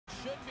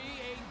should be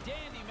a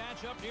dandy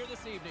matchup here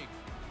this evening.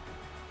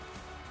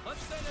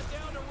 Let's send it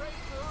down to Ray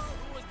Ferraro,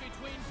 who is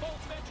between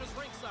both benches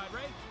ringside.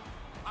 Ray?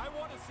 I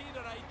want to see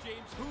tonight,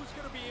 James, who's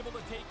going to be able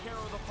to take care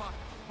of the puck.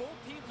 Both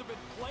teams have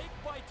been plagued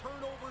by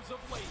turnovers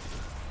of late.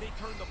 They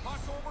turn the puck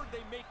over,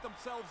 they make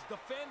themselves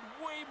defend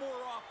way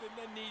more often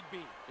than need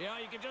be. Yeah,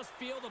 you can just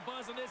feel the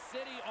buzz in this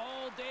city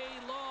all day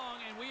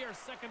long, and we are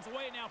seconds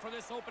away now for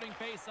this opening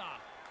faceoff.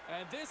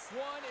 And this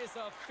one is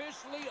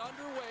officially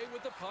underway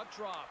with the puck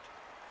dropped.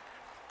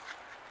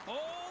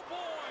 Oh,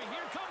 boy,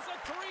 here comes a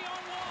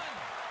 3-on-1.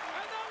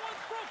 And that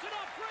one's broken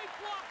up. Great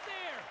block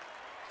there.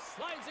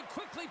 Slides it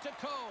quickly to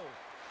Coe.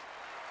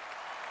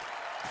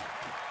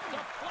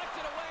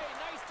 Deflected away.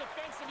 Nice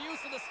defensive use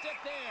of the stick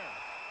there.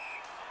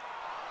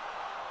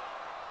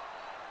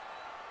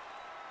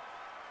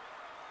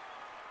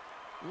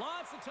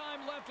 Lots of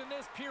time left in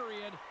this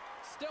period.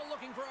 Still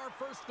looking for our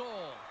first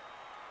goal.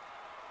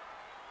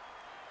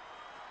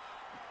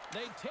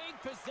 They take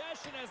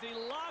possession as he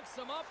locks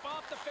them up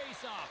off the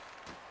faceoff.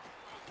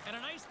 And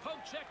a nice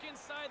poke check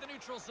inside the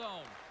neutral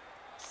zone.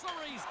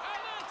 Cerise,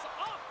 and that's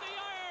off the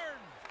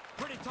iron!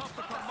 Pretty tough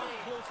to come much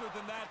closer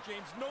than that,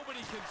 James.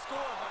 Nobody can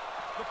score,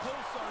 but the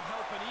posts aren't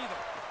helping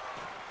either.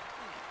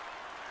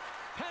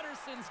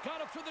 Pettersson's got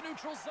it through the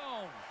neutral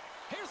zone.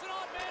 Here's an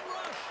odd man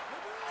rush.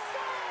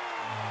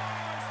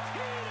 Scores!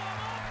 Teed him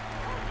up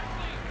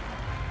perfectly.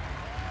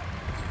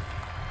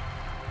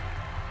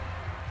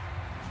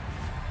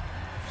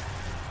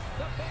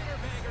 The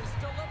Banger-Bangers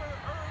deliver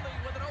early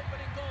with an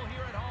opening goal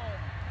here at home.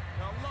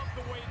 I love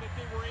the way that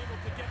they were able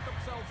to get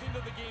themselves into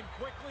the game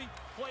quickly,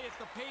 play at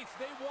the pace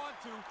they want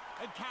to,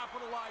 and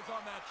capitalize on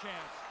that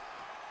chance.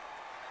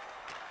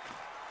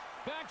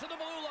 Back to the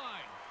blue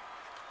line.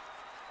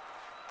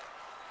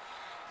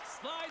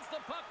 Slides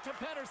the puck to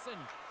Pettersson.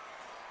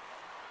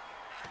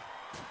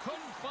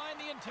 Couldn't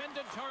find the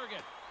intended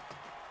target.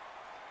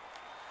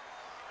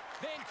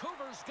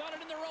 Vancouver's got it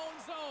in their own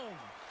zone.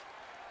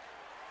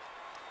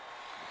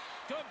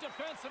 Good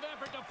defensive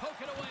effort to poke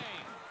it away.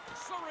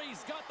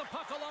 Cerise got the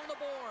puck along the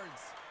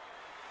boards.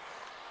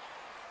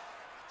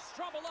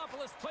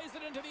 Stroumboulopoulos plays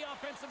it into the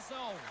offensive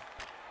zone.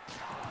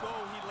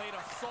 Oh, he laid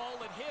a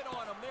solid hit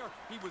on him there.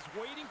 He was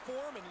waiting for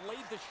him and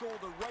laid the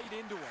shoulder right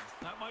into him.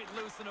 That might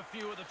loosen a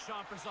few of the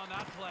choppers on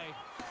that play.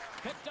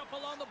 Picked up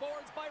along the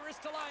boards by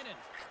Ristolainen.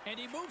 And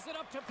he moves it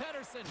up to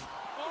Pettersson.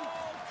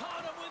 Oh,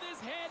 caught him with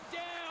his head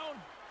down.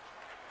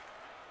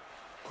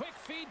 Quick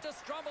feed to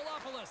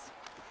Stroumboulopoulos.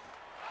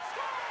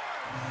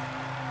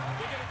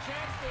 They get a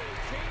chance to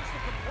change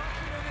the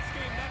complexion of this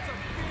game. That's a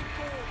big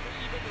goal to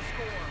even the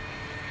score.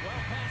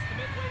 Well past the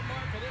midway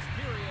mark of this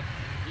period,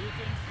 you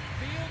can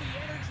feel the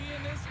energy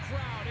in this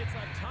crowd. It's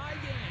a tie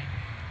game.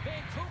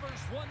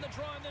 Vancouver's won the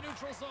draw in the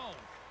neutral zone.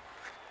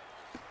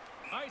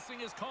 Icing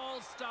is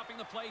called, stopping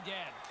the play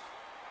dead.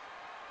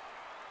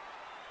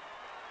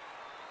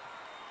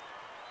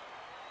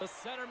 The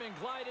centermen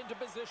glide into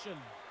position.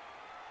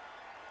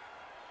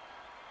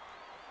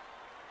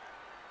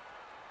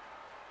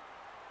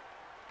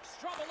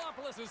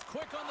 Stroumboulopoulos is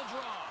quick on the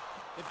draw.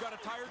 They've got a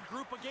tired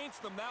group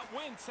against them. That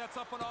win sets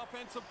up an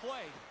offensive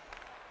play.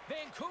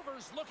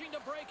 Vancouver's looking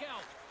to break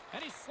out,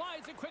 and he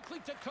slides it quickly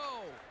to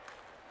Coe.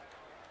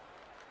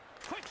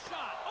 Quick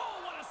shot.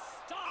 Oh, what a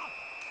stop!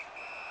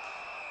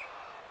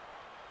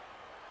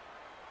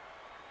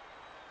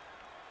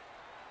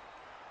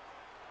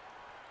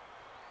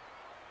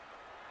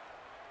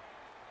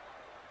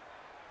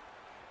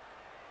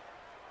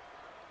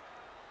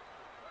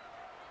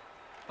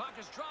 Puck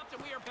is dropped,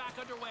 and we are back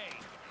underway.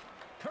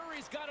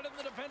 Curry's got it in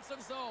the defensive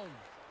zone.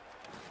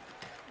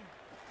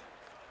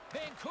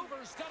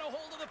 Vancouver's got a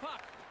hold of the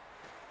puck.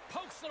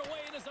 Pokes it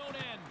away in his own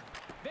end.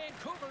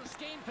 Vancouver's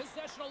gained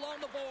possession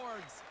along the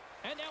boards.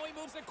 And now he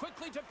moves it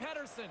quickly to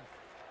Pettersson.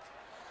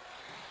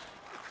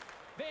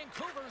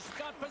 Vancouver's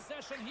got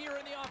possession here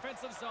in the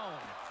offensive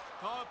zone.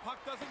 Oh, puck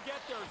doesn't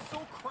get there.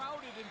 So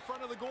crowded in front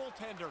of the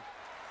goaltender.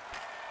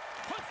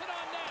 Puts it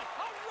on net.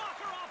 A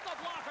rocker off the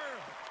blocker.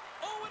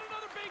 Oh, and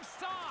another big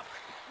stop.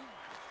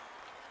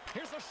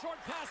 Here's a short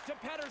pass to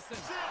Pettersson.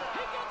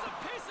 He gets a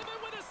piece of it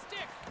with a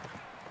stick.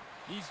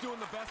 He's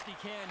doing the best he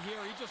can here.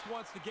 He just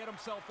wants to get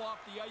himself off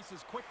the ice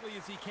as quickly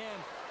as he can.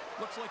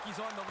 Looks like he's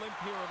on the limp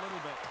here a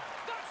little bit.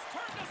 That's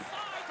turned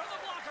aside from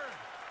the blocker.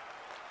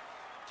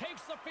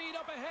 Takes the feed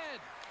up ahead.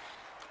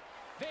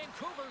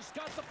 Vancouver's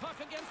got the puck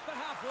against the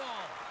half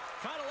wall.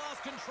 Kind of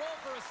lost control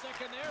for a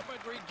second there, but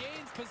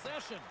regains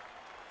possession.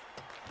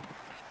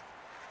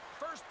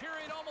 First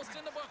period almost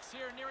in the books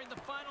here, nearing the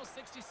final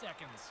 60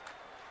 seconds.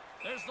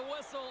 There's the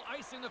whistle,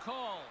 icing the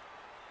call.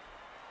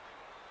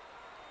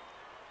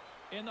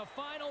 In the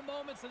final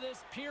moments of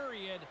this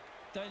period,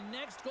 the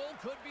next goal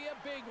could be a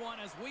big one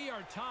as we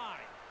are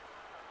tied.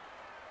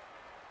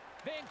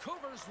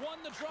 Vancouver's won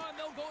the draw and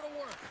they'll go to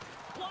work.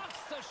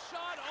 Blocks the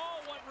shot.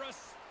 Oh, what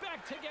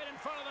respect to get in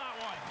front of that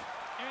one.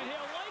 And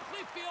he'll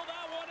likely feel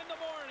that one in the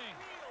morning.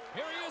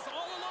 Here he is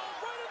all alone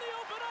right in the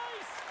open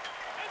ice.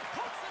 And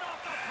puts it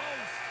off the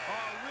post.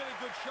 Oh, really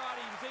good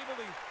shot. He was able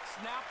to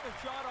snap the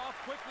shot off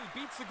quickly.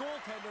 Beats the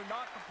goaltender,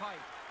 not the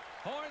pipe.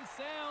 Horn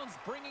sounds,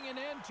 bringing an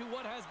end to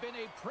what has been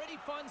a pretty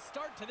fun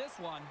start to this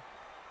one.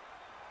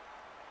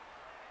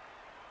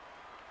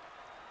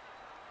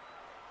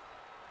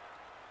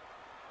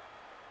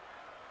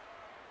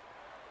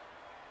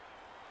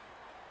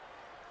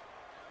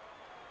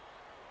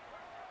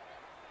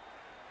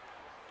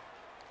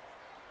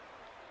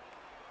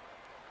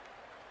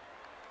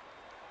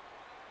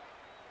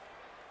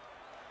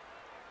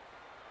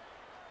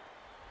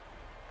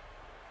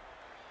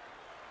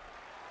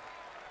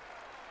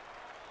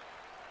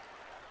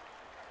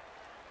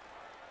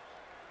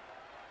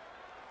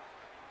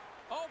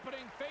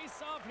 Opening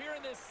face-off here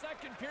in this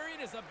second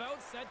period is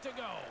about set to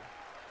go.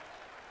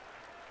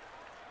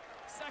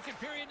 Second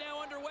period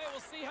now underway.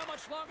 We'll see how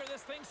much longer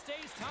this thing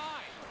stays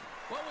tied.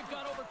 Well, we've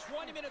got over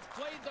 20 minutes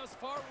played thus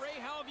far. Ray,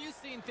 how have you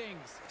seen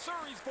things?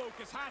 Surrey's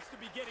focus has to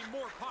be getting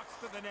more pucks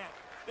to the net.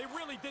 They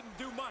really didn't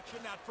do much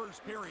in that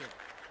first period.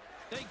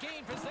 They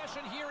gain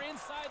possession here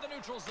inside the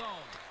neutral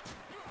zone.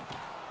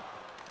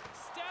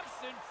 Steps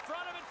in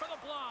front of it for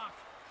the block.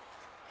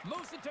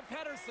 Moves it to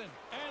Pettersson.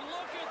 And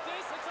look at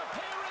this. It's a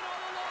parent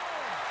all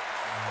alone.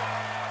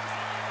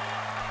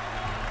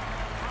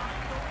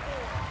 Time no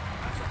more.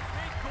 That's a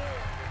big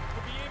goal to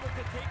be able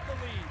to take the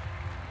lead.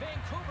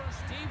 Vancouver's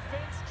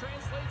defense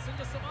translates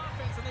into some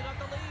offense, and they got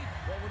the lead.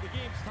 Well, when the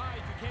game's tied,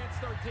 you can't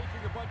start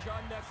taking a bunch of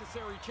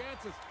unnecessary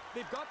chances.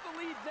 They've got the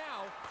lead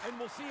now, and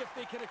we'll see if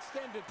they can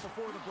extend it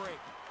before the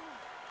break.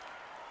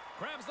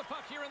 Grabs the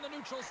puck here in the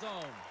neutral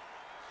zone.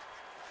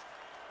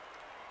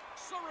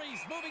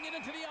 Surrey's moving it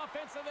into the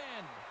offensive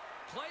end.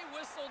 Play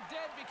whistle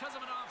dead because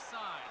of an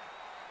offside.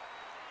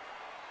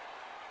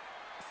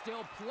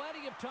 Still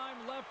plenty of time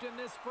left in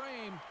this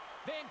frame.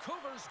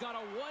 Vancouver's got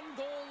a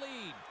one-goal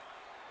lead.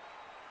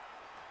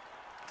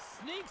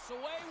 Sneaks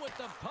away with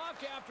the puck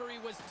after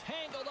he was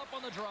tangled up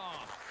on the draw.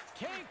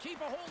 Can't keep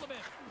a hold of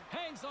it.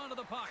 Hangs onto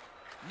the puck.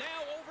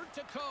 Now over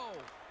to Coe.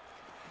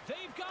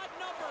 They've got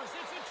numbers.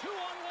 It's a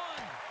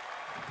 2-on-1.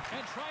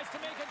 And tries to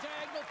make a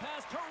diagonal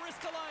pass to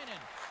Ristolainen.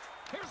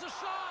 Here's a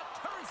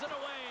shot. Turns it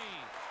away.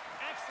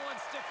 Excellent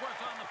stick work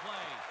on the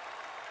play.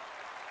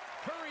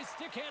 Curry's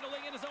stick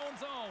handling in his own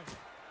zone.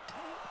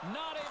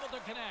 Not able to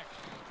connect.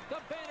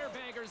 The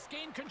Bannerbaggers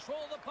gain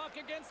control of the puck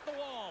against the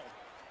wall.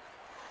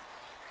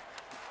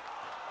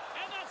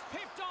 And that's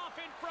picked off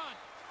in front.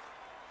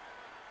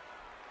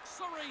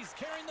 Surrey's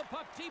carrying the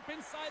puck deep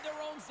inside their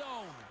own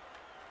zone.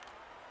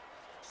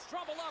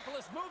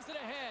 Stroumboulopoulos moves it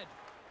ahead.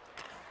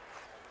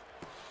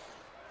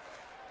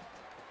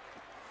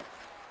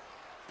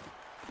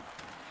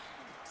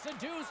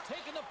 Sadou's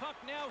taking the puck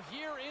now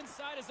here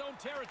inside his own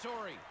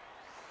territory.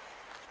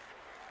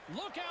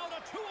 Look out, a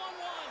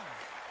 2-on-1.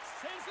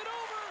 Sends it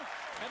over.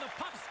 And the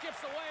puck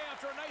skips away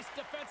after a nice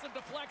defensive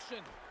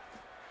deflection.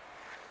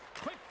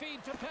 Quick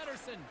feed to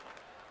Pettersson.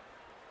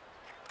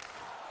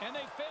 And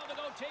they fail to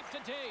go tape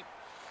to tape.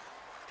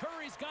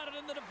 Curry's got it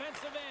in the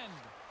defensive end.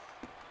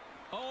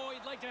 Oh,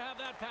 he'd like to have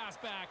that pass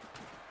back.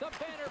 The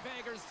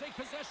Bannerbaggers take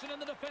possession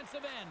in the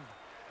defensive end.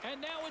 And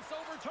now it's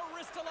over to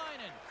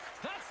Ristolainen.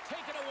 That's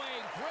taken away.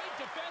 Great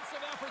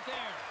defensive effort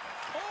there.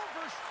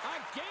 Over a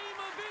game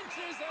of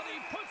inches, and he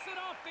puts it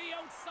off the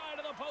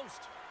outside of the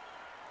post.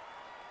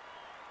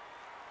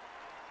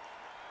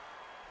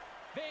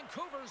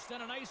 Vancouver's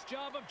done a nice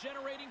job of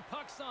generating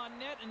pucks on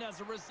net, and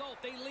as a result,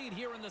 they lead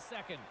here in the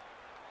second.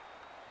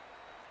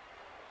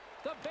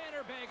 The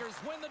Bannerbaggers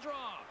win the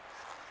draw.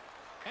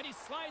 And he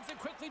slides it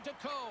quickly to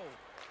Coe.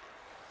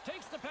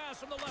 Takes the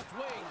pass from the left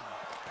wing.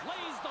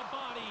 Lays the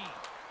body.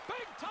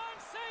 Big-time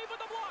save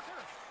with the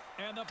blocker.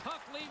 And the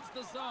puck leaves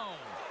the zone.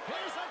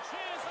 Here's a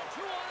chance, a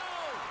 2-on-0.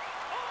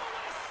 Oh,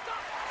 what a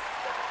stop.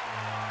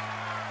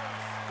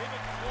 They've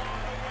been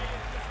clawing away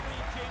at this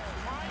lead, James,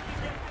 trying to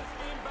get this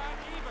game back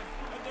even.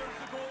 And there's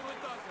the goal that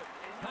does it.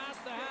 Past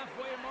the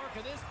halfway mark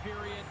of this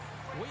period,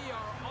 we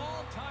are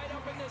all tied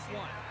up in this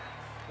one.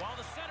 While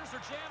the centers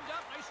are jammed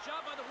up, nice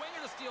job by the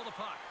winger to steal the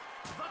puck.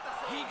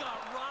 He got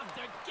robbed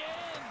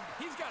again.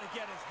 He's got to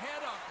get his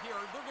head up here.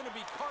 They're going to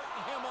be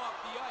carting him off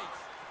the ice.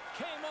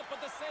 Came up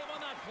with the save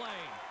on that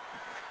play.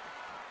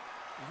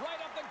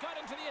 Right up the gut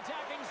into the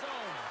attacking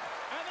zone.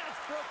 And that's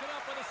broken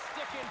up with a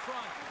stick in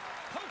front.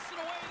 Pokes it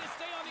away to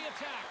stay on the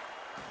attack.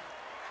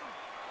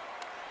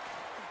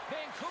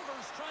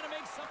 Vancouver's trying to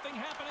make something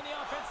happen in the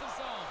offensive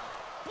zone.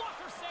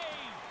 Blocker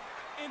save.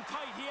 In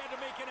tight, he had to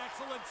make an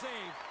excellent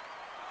save.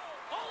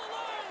 All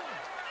alone.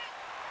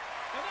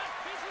 And that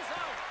fizzles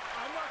out.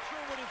 I'm not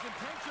sure what his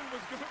intention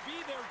was going to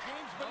be there,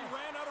 James, but he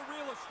ran out of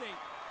real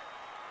estate.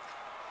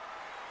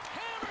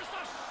 Hammers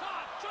the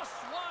shot just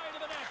wide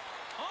of the net.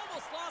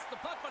 Almost lost the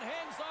puck, but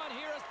hangs on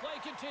here as play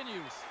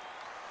continues.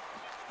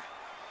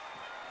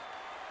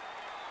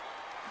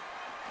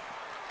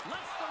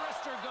 Lets the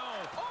wrister go.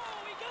 Oh,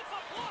 he gets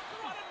a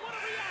blocker on it. What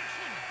a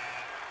reaction.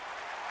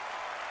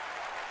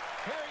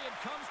 Period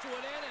comes to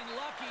an end, and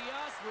lucky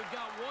us, we've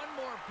got one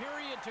more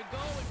period to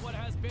go in what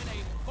has been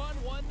a fun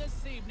one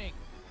this evening.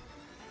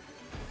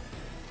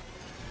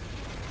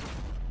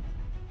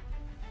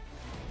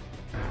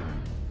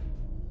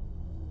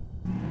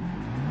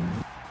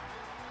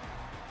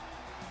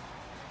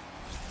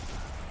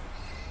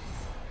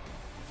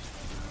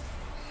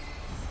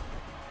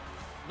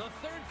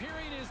 the third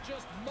period is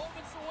just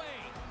moments away.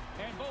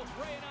 And both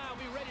Ray and I will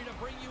be ready to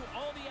bring you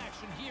all the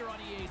action here on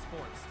EA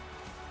Sports.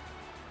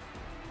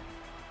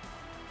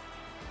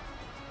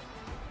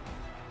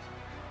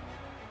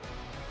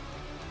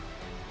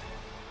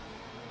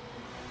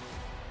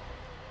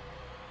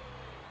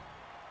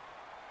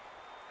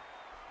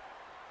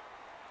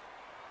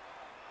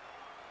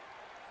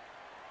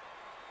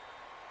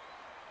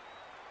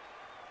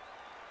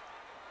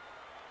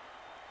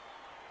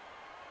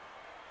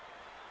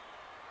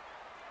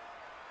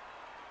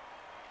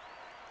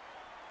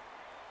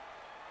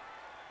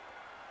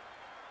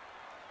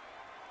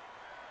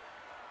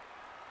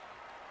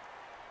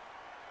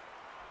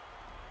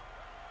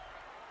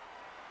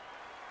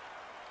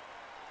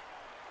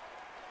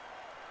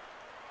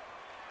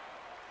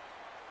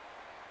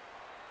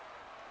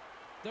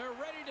 They're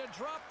ready to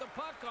drop the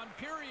puck on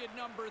period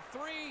number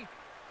 3.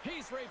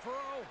 He's Ray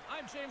Ferraro.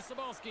 I'm James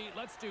Cebulski.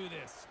 Let's do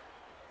this.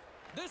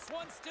 This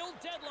one's still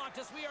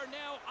deadlocked as we are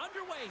now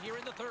underway here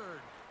in the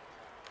third.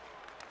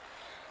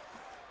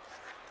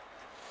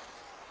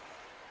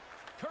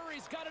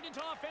 Curry's got it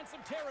into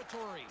offensive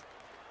territory.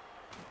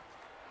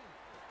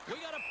 We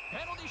got a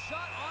penalty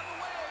shot on the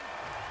way.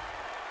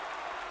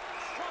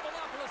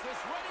 Strombolopoulos is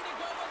ready to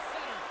go at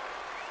center.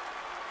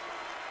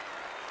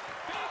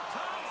 Big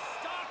time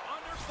stop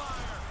under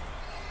fire.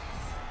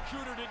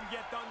 Shooter didn't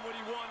get done what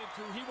he wanted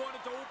to. He wanted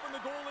to open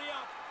the goalie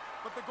up,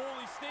 but the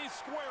goalie stays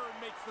square and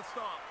makes the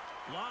stop.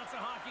 Lots of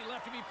hockey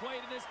left to be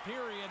played in this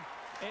period.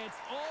 It's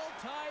all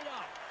tied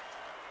up.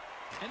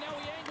 And now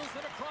he angles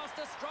it across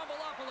to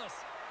Strombolopoulos.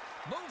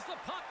 Moves the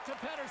puck to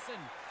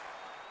Pettersson.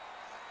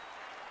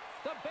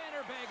 The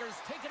Bannerbaggers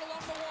take it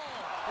along the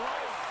wall.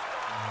 Right.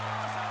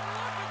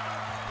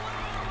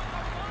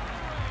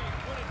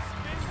 When it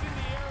spins in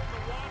the air and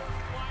the water's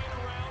flying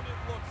around, it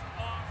looks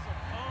awesome.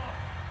 Oh.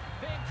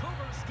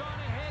 Vancouver's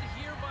gone ahead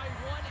here by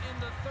 1 in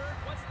the third.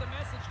 What's the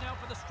message now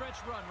for the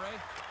stretch run, Ray?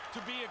 To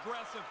be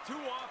aggressive.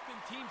 Too often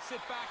teams sit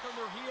back on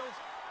their heels.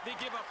 They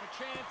give up a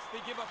chance.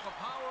 They give up a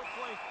power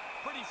play.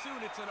 Pretty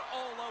soon it's an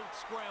all-out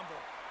scramble.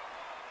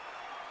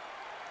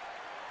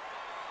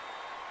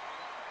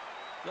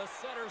 The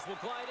setters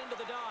will glide into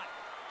the dot.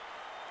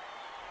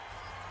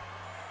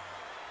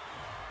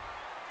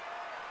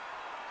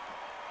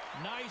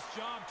 Nice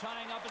job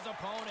tying up his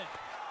opponent.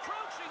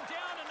 Crouching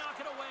down to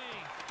knock it away.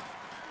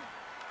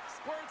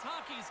 Squirts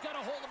hockey's got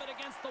a hold of it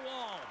against the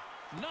wall.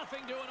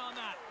 Nothing doing on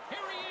that.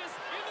 Here he is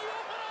in the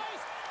open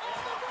ice.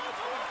 Oh, the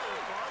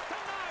breakaway!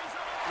 Denies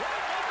it.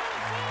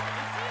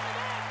 It's in the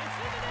net. It's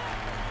in the net.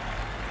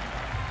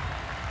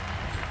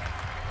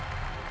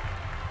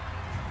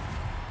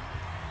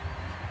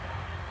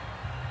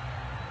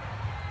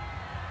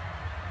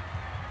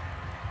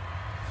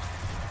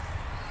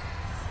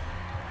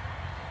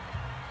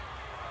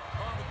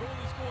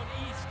 Goalie's going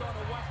east on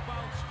a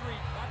westbound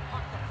street. That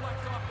puck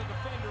deflects off the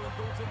defender and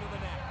goes into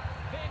the net.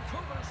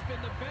 Vancouver's been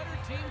the better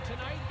team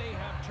tonight. They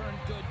have turned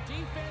good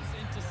defense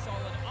into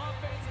solid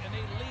offense, and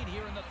they lead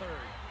here in the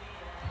third.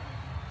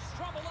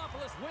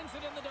 Strombolopoulos wins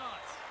it in the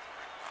dots.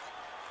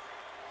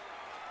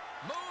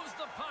 Moves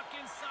the puck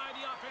inside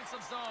the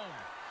offensive zone.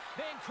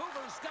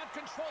 Vancouver's got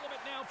control of it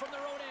now from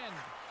their own end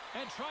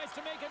and tries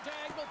to make a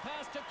diagonal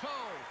pass to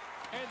Coe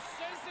and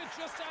sends it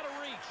just out of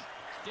reach.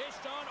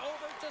 Dished on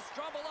over to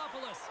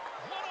Strombolopoulos.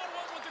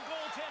 One-on-one with the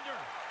goaltender.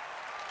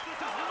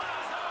 This is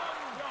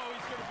no,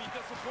 he's going to be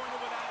disappointed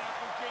with that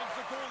effort, James.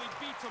 The goalie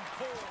beats him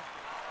cold.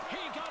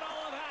 He got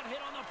all of that hit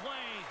on the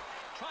play.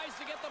 Tries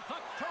to get the puck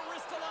to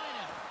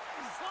Ristolainen.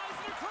 Slides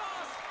it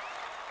across.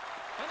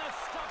 And that's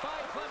stopped by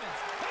Clemens.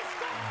 He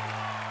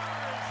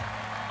scores!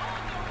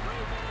 On the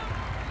rebound.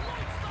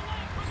 Lights the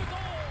line for the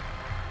goal.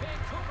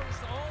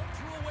 Vancouver's all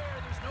too aware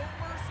there's no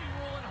mercy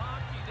rule in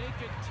hockey. They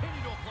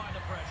continue to apply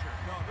the pressure.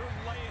 No, they're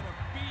laying a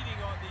beating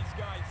on these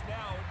guys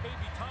now.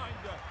 Maybe time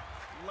to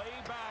lay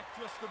back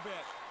just a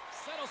bit.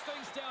 Settles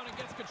things down and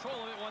gets control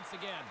of it once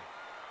again.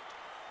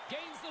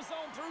 Gains the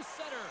zone through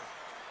center.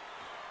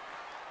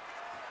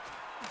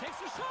 Takes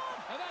a shot,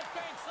 and that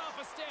banks off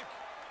a stick.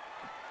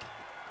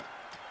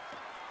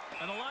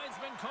 And the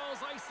linesman calls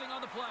icing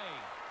on the play.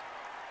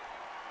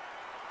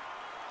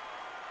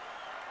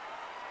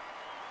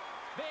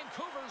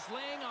 Vancouver's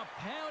laying a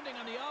pounding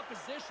on the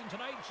opposition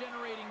tonight,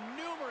 generating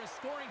numerous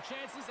scoring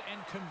chances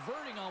and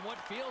converting on what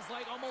feels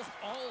like almost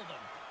all of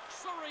them.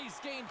 Surrey's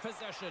gained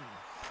possession.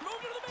 Move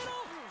to the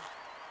middle.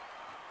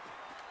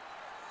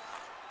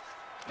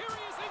 Here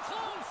he is in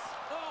close.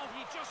 Oh,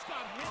 he just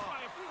got hit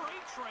by a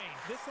freight train.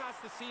 This has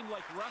to seem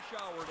like rush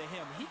hour to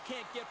him. He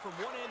can't get from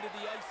one end of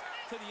the ice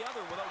to the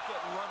other without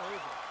getting run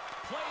over.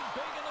 Played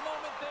big in the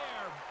moment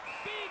there.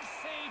 Big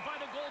save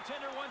by the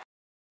goaltender once.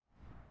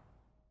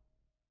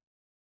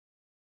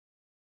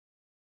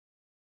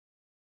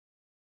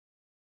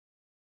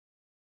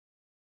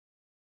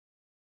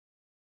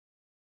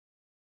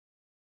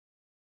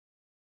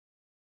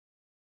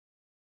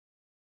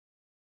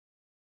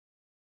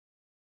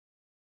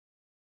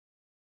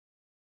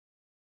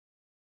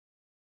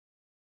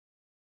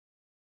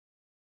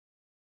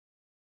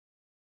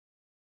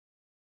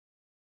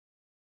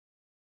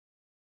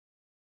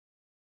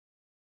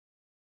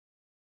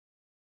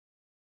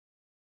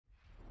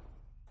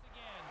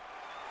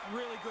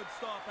 good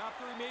stop.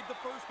 After he made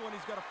the first one,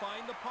 he's got to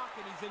find the puck,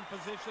 and he's in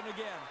position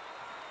again.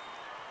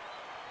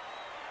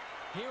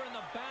 Here in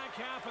the back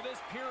half of this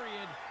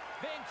period,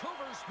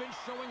 Vancouver's been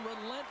showing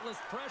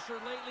relentless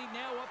pressure lately,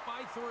 now up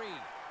by 3.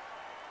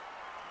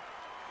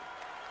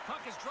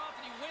 Puck is dropped,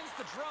 and he wins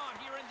the draw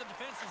here in the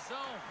defensive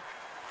zone.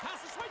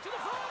 Passes right to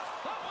the front.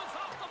 That one's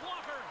off the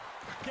blocker.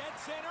 Dead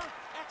center.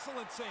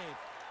 Excellent save.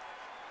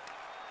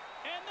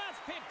 And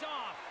that's picked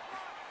off.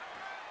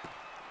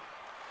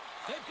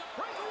 They've got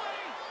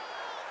breakaway.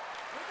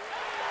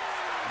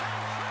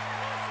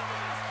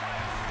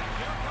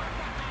 Here come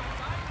the hats.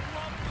 I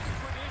love this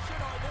tradition,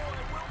 although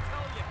I will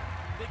tell you,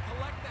 they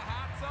collect the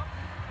hats up.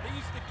 They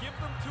used to give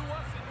them to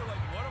us, and you're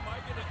like, what am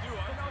I going to do?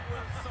 I'm not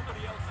wearing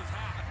somebody else's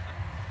hat.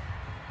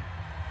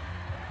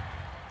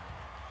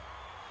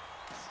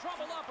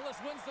 Strombolopoulos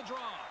wins the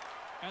draw.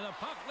 And the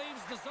puck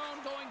leaves the zone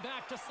going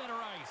back to center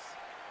ice.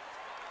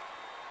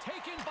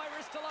 Taken by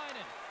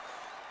Ristolainen.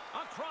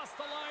 Across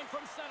the line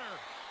from center.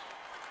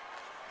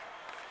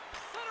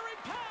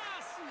 Centering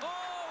pass!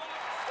 Oh, and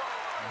it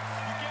scores!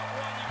 You get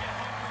one, you get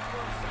hungry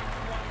for a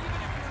second one.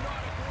 Even if you're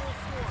not a goal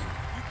scorer,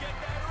 you get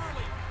that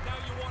early. Now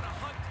you want to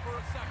hunt for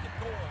a second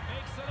goal.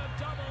 Makes it a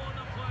double on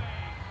the play.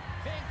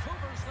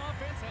 Vancouver's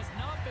offense has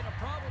not been a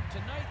problem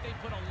tonight. They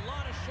put a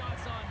lot of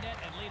shots on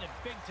net and lead it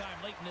big time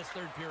late in this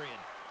third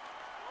period.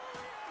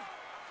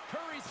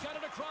 Curry's got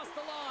it across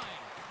the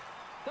line.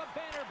 The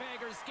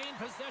Bannerbaggers gain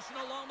possession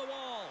along the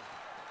wall.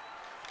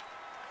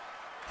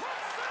 You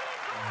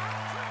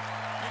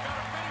got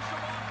to finish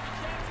him off. The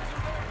chances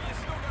are there, but you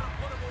still got to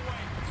put him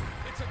away.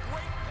 It's a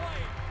great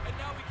play, and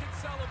now we can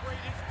celebrate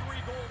his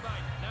 3-goal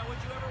night. Now, would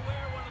you ever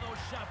wear one of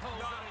those chapeaus?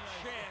 Not a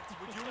chance.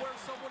 Would you wear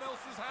someone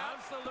else's hat?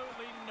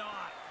 Absolutely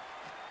not.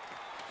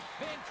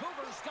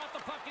 Vancouver's got the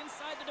puck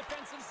inside the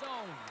defensive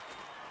zone.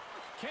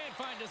 Can't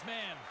find his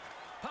man.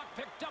 Puck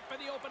picked up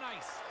in the open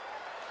ice.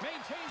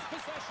 Maintains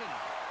possession.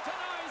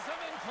 Denies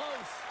him in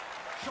close.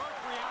 Sharp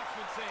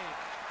reaction save.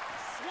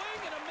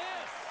 Swing and a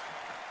miss.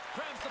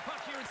 Grabs the puck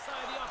here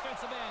inside the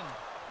offensive end.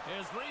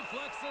 His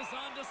reflexes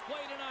on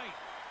display tonight.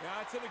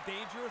 Yeah, it's in a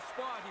dangerous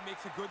spot. He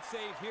makes a good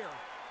save here.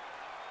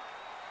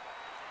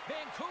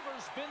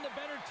 Vancouver's been the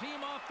better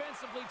team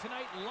offensively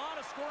tonight. A lot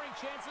of scoring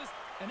chances,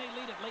 and they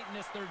lead it late in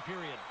this third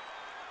period.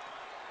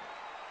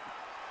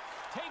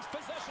 Takes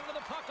possession of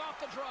the puck off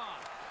the draw.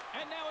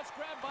 And now it's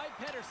grabbed by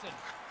Pettersson.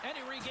 And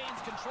he regains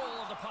control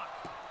of the puck.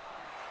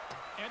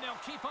 And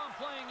they'll keep on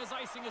playing as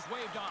icing is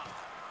waved off.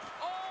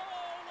 Oh,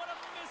 what a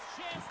missed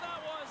chance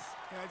that was.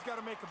 Yeah, he's got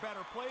to make a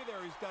better play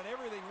there. He's done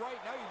everything right.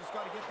 Now you just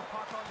got to get the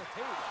puck on the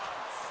tape.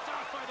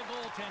 Stopped by the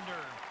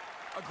goaltender.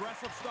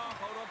 Aggressive stop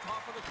out on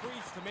top of the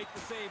crease to make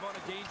the save on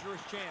a dangerous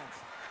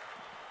chance.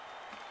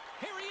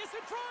 Here he is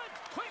in front.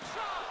 Quick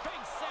shot.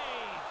 Big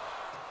save.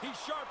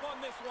 He's sharp on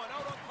this one.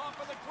 Out on top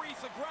of the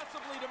crease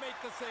aggressively to make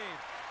the save.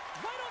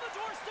 Right on the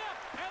doorstep,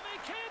 and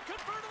they can't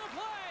convert on the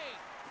play.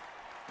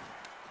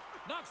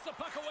 Knocks the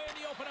puck away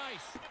in the open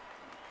ice.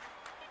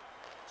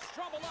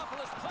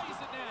 Strombolopoulos plays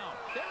it now.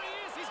 There he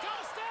is. He's got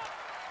a step.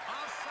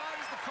 Offside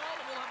is the call,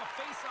 and we'll have a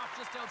face-off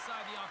just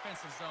outside the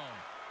offensive zone.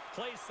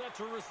 Play set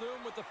to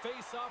resume with the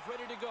face-off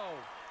ready to go.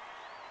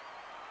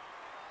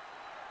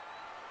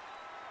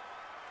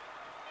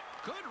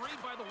 Good read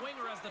by the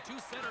winger as the two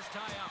centers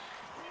tie up.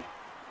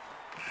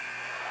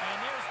 And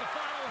there's the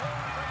final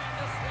horn, bringing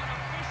this one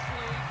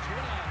officially to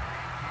an end.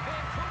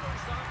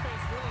 Vancouver's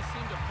offense really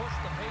seemed to push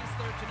the pace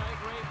there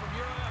tonight, Ray. From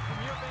your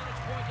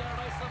vantage point down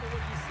at ice level, what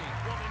do you see?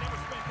 Well, they never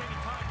spent any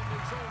time in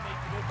their zone. They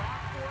could go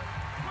back for it,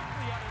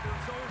 quickly out of their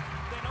zone,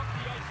 then up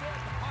the ice edge.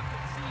 The puck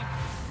had seen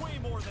way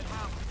more than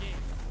half the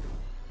game.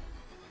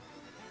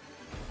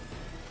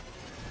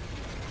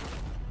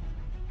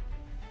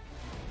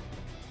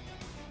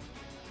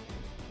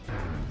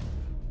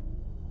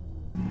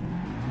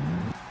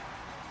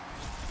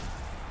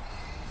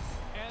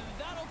 And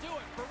that'll do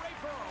it for Ray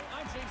Burrow.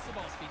 I'm James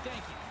Cebulski.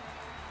 Thank you.